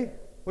that way.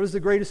 What is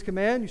the greatest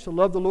command? You shall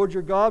love the Lord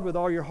your God with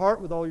all your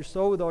heart, with all your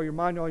soul, with all your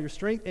mind, and all your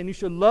strength, and you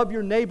should love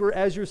your neighbor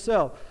as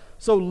yourself.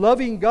 So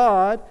loving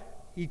God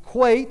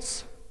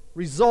equates,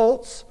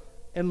 results,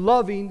 in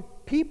loving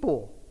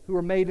people who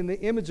are made in the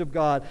image of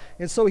God.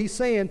 And so He's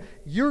saying,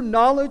 your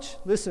knowledge,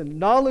 listen,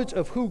 knowledge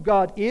of who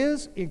God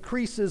is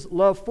increases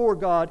love for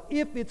God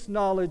if it's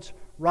knowledge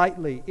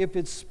rightly, if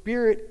it's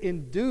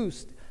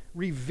Spirit-induced,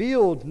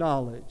 revealed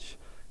knowledge.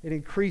 It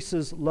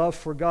increases love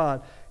for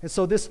God. And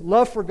so this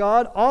love for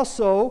God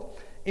also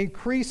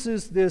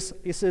increases this,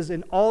 it says,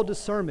 in all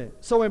discernment.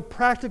 So in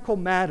practical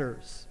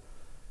matters,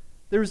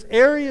 there's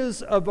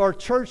areas of our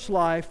church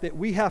life that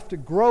we have to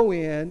grow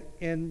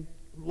in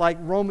like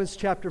Romans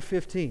chapter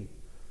 15.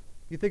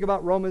 You think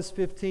about Romans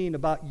 15,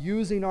 about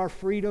using our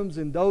freedoms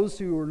in those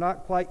who are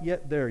not quite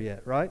yet there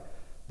yet, right?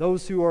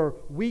 Those who are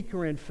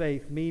weaker in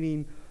faith,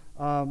 meaning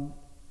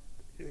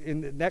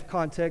in that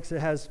context it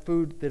has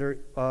food that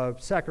are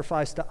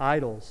sacrificed to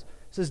idols.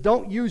 It says,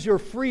 don't use your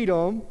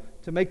freedom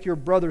to make your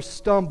brother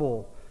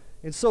stumble.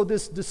 And so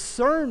this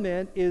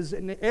discernment is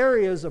in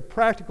areas of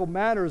practical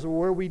matters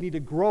where we need to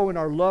grow in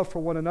our love for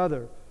one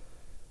another.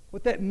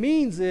 What that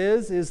means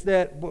is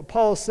that what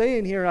Paul is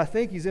saying here, and I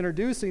think he's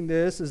introducing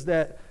this, is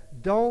that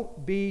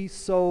don't be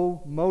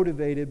so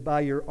motivated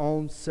by your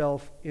own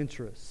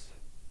self-interest.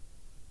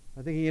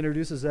 I think he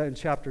introduces that in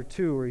chapter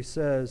 2 where he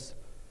says,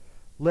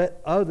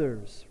 let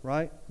others,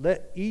 right?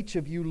 Let each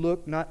of you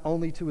look not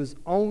only to his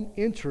own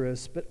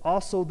interests, but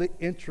also the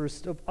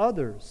interest of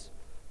others.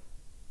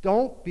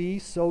 Don't be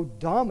so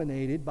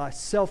dominated by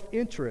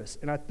self-interest.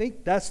 And I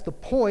think that's the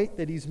point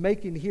that he's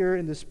making here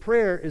in this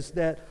prayer, is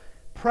that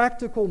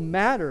practical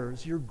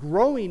matters, you're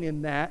growing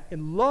in that,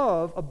 and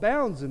love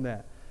abounds in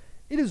that.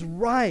 It is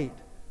right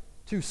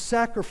to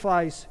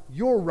sacrifice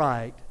your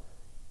right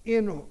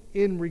in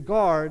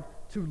regard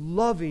to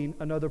loving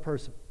another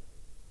person.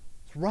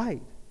 It's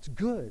right. It's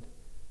good.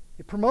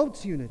 It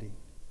promotes unity.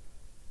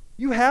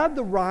 You have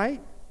the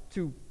right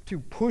to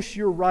push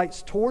your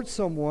rights towards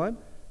someone,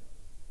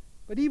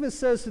 but he even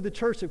says to the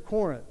church of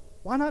Corinth,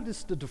 why not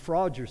just to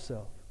defraud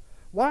yourself?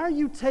 Why are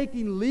you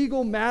taking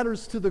legal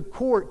matters to the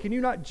court? Can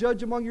you not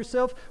judge among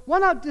yourself? Why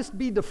not just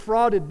be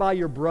defrauded by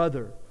your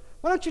brother?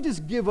 Why don't you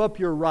just give up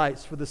your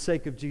rights for the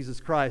sake of Jesus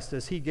Christ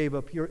as He gave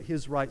up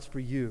His rights for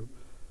you?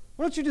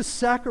 Why don't you just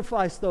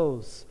sacrifice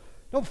those?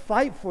 Don't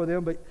fight for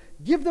them, but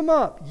give them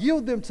up.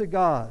 Yield them to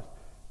God,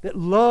 that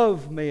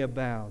love may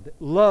abound, that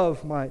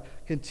love might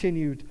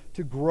continue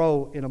to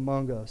grow in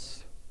among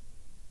us.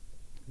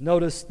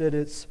 Notice that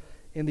it's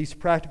in these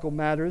practical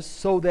matters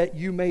so that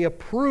you may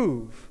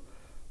approve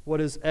what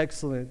is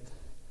excellent.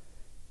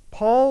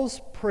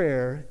 Paul's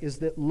prayer is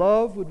that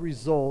love would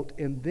result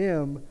in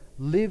them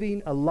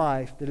living a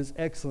life that is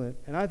excellent.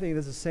 And I think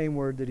that's the same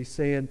word that he's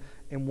saying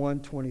in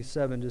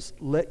 127.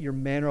 Just let your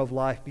manner of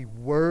life be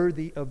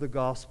worthy of the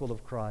gospel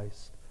of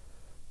Christ.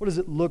 What does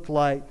it look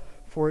like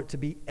for it to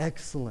be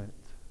excellent?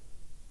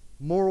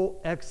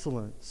 Moral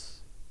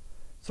excellence.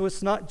 So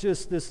it's not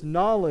just this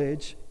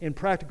knowledge in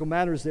practical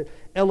matters that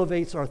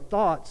elevates our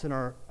thoughts and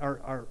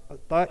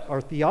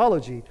our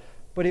theology,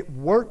 but it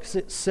works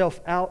itself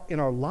out in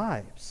our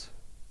lives.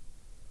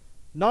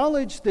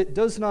 Knowledge that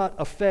does not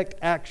affect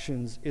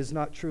actions is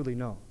not truly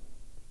known.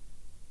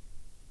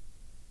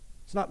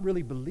 It's not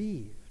really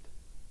believed.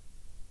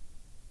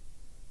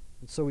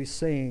 And so he's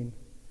saying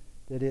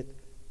that it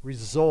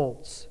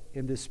results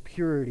in this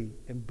purity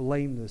and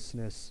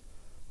blamelessness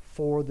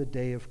for the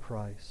day of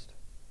Christ.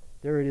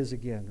 There it is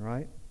again,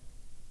 right?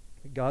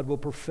 God will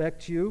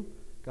perfect you.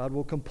 God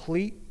will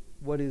complete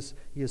what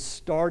He has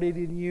started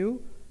in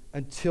you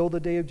until the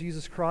day of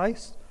Jesus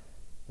Christ.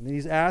 And then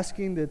He's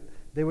asking that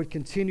they would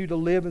continue to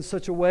live in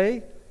such a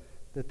way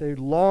that they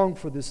long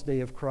for this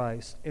day of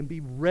Christ and be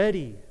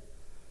ready,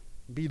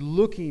 be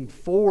looking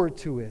forward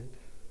to it.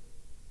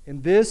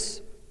 And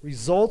this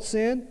results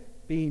in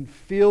being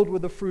filled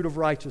with the fruit of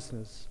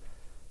righteousness.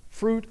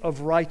 Fruit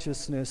of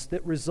righteousness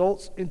that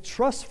results in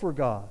trust for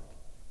God,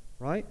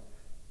 right?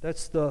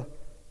 That's the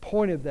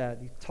point of that.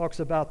 He talks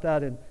about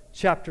that in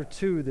chapter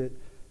 2, that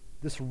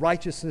this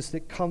righteousness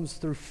that comes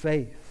through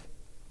faith,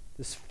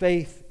 this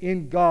faith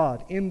in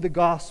God, in the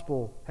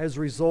gospel, has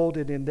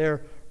resulted in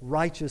their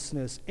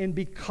righteousness. And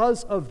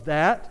because of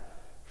that,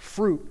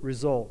 fruit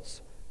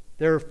results.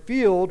 They're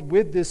filled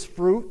with this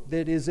fruit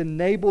that is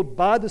enabled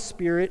by the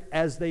Spirit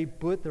as they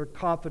put their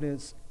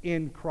confidence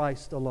in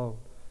Christ alone.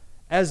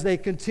 As they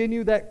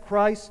continue that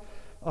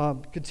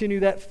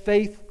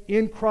faith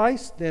in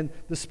Christ, then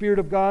the Spirit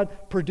of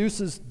God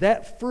produces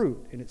that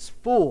fruit, and it's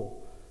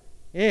full.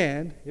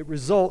 And it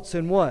results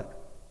in what?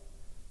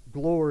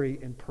 Glory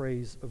and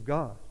praise of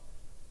God.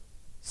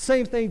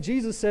 Same thing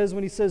Jesus says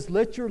when He says,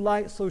 "Let your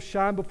light so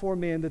shine before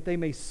men that they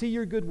may see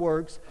your good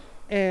works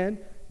and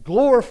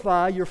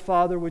glorify your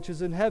Father which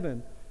is in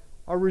heaven."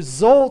 A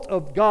result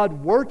of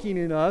God working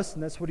in us,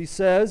 and that's what He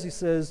says. He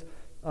says,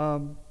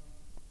 "For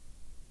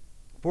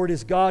it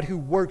is God who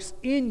works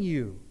in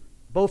you,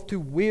 both to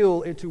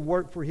will and to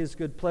work for His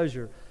good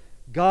pleasure."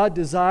 God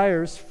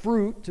desires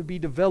fruit to be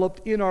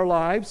developed in our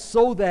lives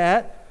so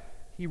that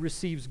He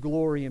receives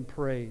glory and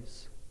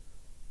praise.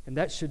 And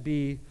that should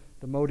be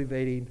the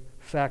motivating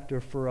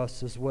factor for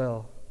us as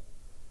well.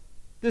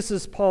 This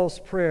is Paul's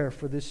prayer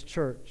for this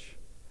church.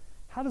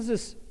 How does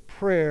this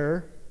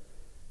prayer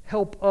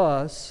help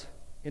us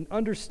in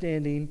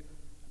understanding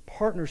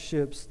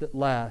partnerships that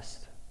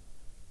last?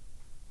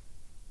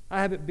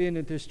 I haven't been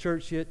at this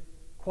church yet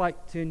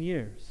quite 10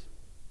 years.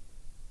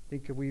 I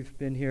think we've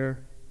been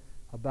here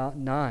about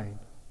 9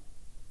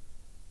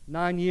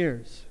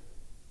 years.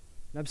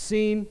 And I've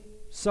seen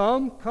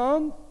some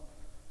come,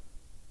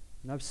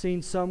 and I've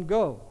seen some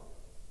go.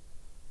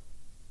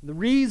 And the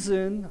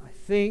reason I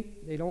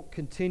think they don't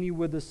continue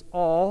with us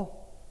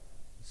all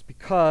is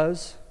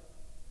because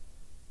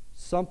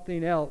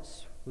something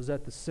else was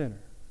at the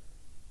center.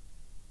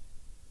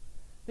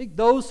 I think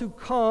those who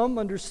come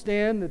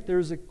understand that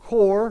there's a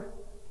core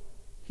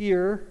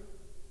here.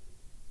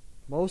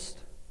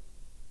 Most,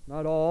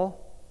 not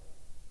all.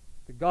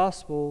 The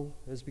gospel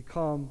has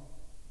become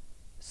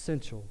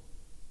essential,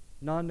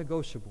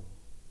 non-negotiable.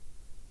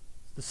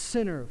 It's the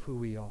center of who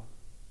we are.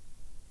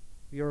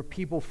 We are a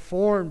people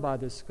formed by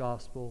this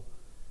gospel,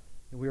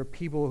 and we are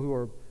people who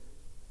are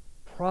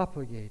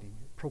propagating,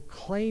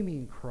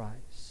 proclaiming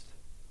Christ.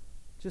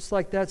 Just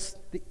like that's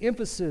the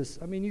emphasis.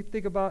 I mean, you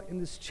think about in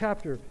this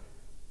chapter,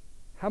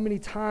 how many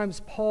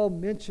times Paul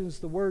mentions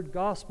the word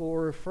gospel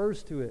or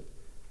refers to it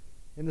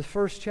in the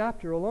first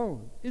chapter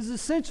alone. It's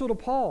essential to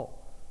Paul.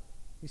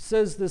 He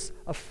says this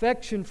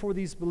affection for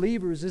these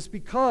believers is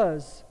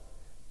because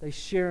they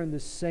share in the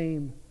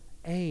same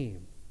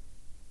aim.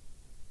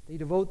 They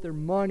devote their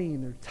money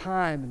and their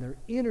time and their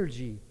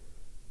energy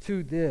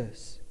to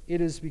this.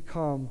 It has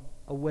become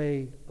a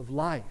way of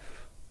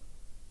life.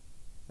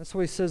 That's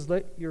why he says,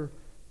 let your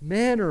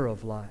manner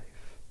of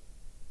life,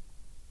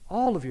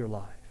 all of your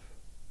life,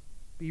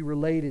 be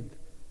related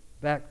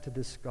back to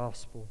this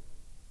gospel.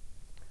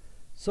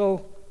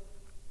 So,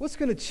 what's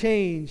going to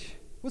change?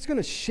 What's going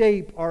to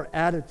shape our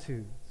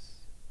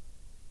attitudes?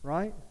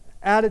 Right?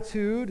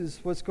 Attitude is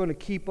what's going to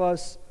keep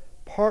us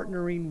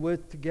partnering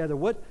with together.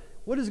 What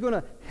is going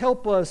to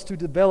help us to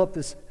develop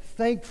this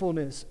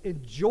thankfulness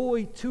and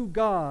joy to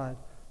God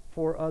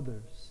for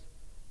others?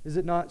 Is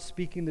it not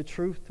speaking the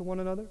truth to one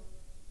another?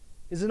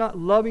 Is it not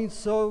loving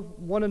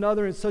one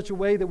another in such a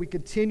way that we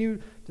continue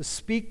to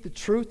speak the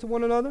truth to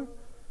one another?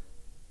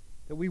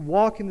 That we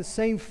walk in the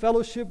same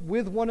fellowship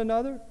with one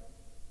another?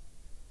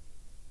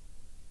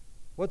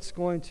 What's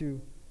going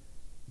to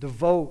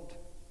devote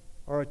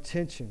our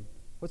attention?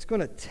 What's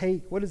going to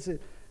take? What's it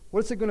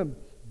going to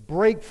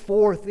break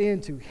forth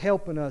into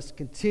helping us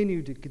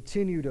continue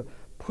to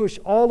push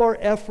all our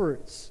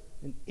efforts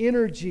and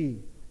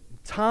energy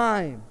and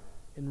time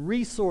and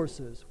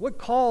resources?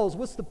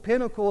 What's the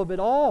pinnacle of it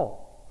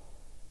all?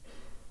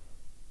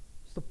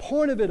 What's the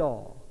point of it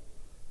all?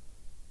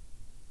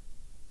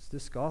 It's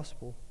this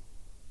gospel.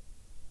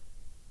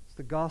 It's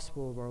the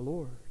gospel of our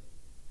Lord.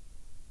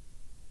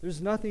 There's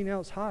nothing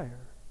else higher.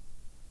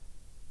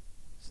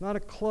 It's not a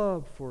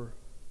club for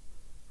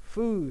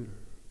food or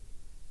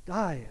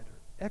diet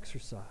or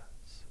exercise.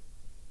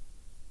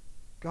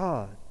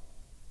 God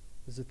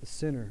is at the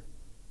center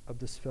of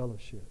this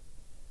fellowship.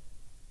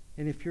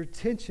 And if your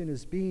attention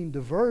is being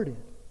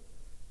diverted,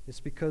 it's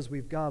because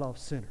we've got off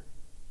center.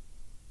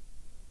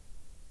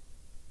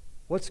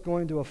 What's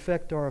going to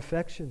affect our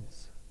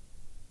affections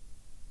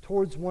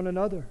towards one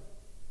another?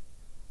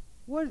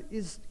 What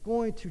is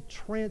going to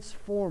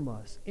transform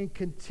us and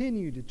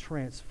continue to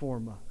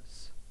transform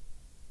us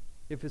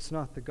if it's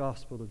not the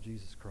gospel of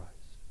Jesus Christ?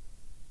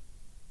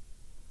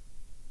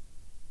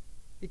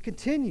 It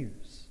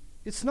continues.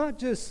 It's not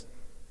just,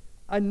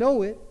 I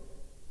know it.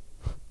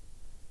 I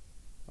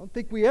don't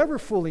think we ever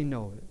fully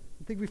know it. I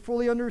don't think we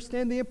fully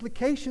understand the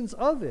implications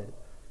of it.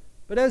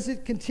 But as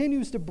it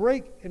continues to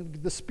break and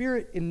the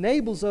Spirit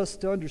enables us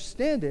to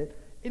understand it,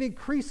 it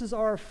increases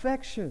our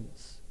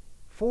affections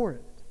for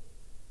it.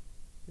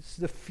 It's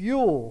the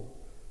fuel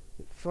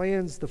that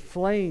fans the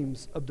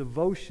flames of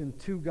devotion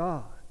to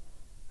God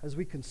as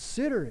we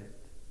consider it,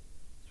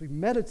 as we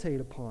meditate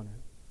upon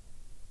it.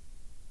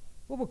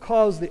 What will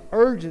cause the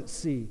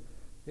urgency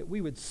that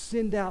we would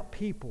send out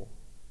people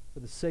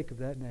for the sake of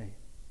that name?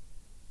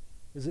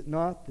 Is it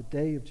not the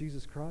day of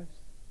Jesus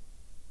Christ?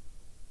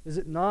 Is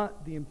it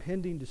not the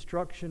impending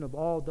destruction of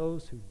all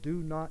those who do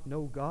not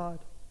know God?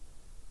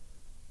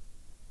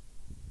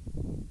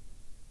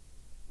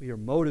 We are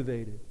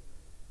motivated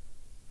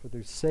for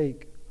the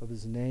sake of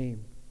His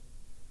name.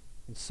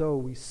 And so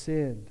we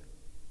send.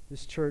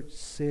 This church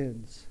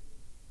sends.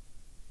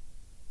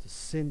 It's a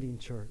sending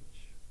church.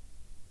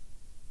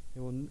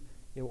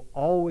 It will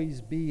always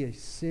be a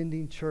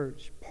sending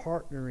church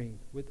partnering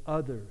with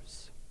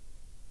others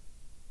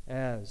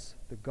as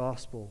the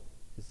gospel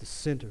is the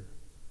center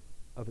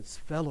of its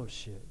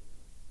fellowship,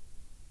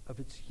 of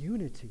its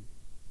unity,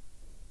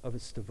 of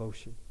its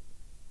devotion.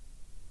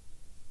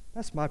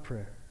 That's my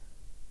prayer.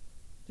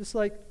 Just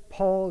like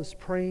Paul is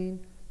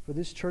praying for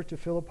this church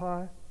of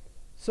Philippi,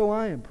 so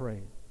I am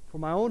praying for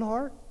my own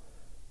heart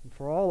and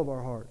for all of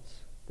our hearts,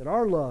 that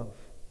our love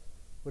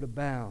would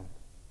abound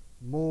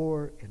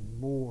more and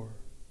more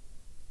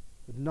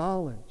with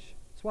knowledge.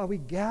 That's why we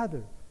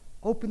gather,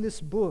 open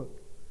this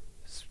book,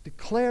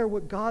 declare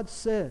what God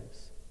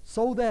says,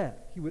 so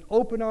that He would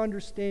open our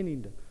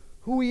understanding to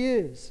who He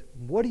is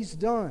and what He's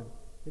done,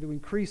 that it would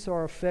increase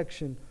our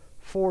affection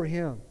for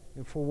Him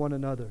and for one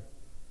another.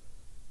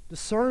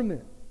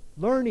 Discernment,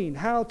 learning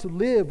how to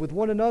live with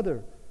one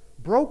another,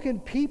 broken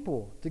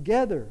people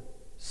together,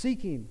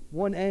 seeking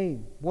one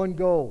aim, one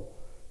goal,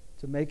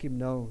 to make Him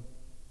known.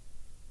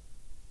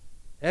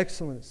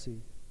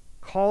 Excellency,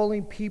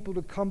 calling people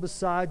to come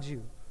beside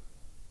you,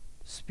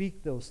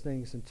 speak those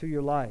things into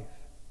your life.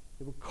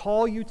 It will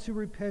call you to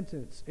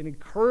repentance and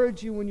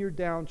encourage you when you're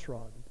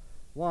downtrodden.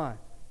 Why?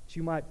 That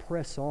you might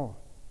press on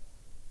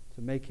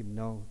to make Him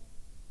known.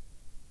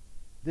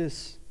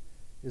 This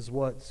is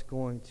what's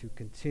going to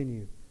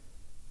continue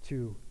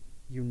to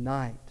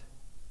unite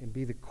and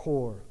be the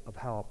core of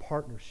how a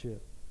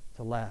partnership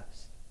to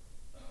last.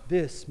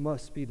 This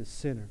must be the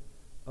center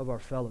of our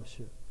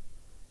fellowship.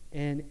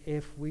 And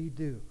if we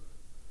do,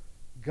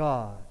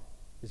 God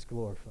is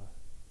glorified.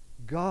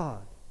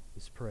 God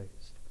is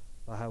praised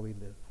by how we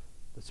live.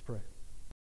 Let's pray.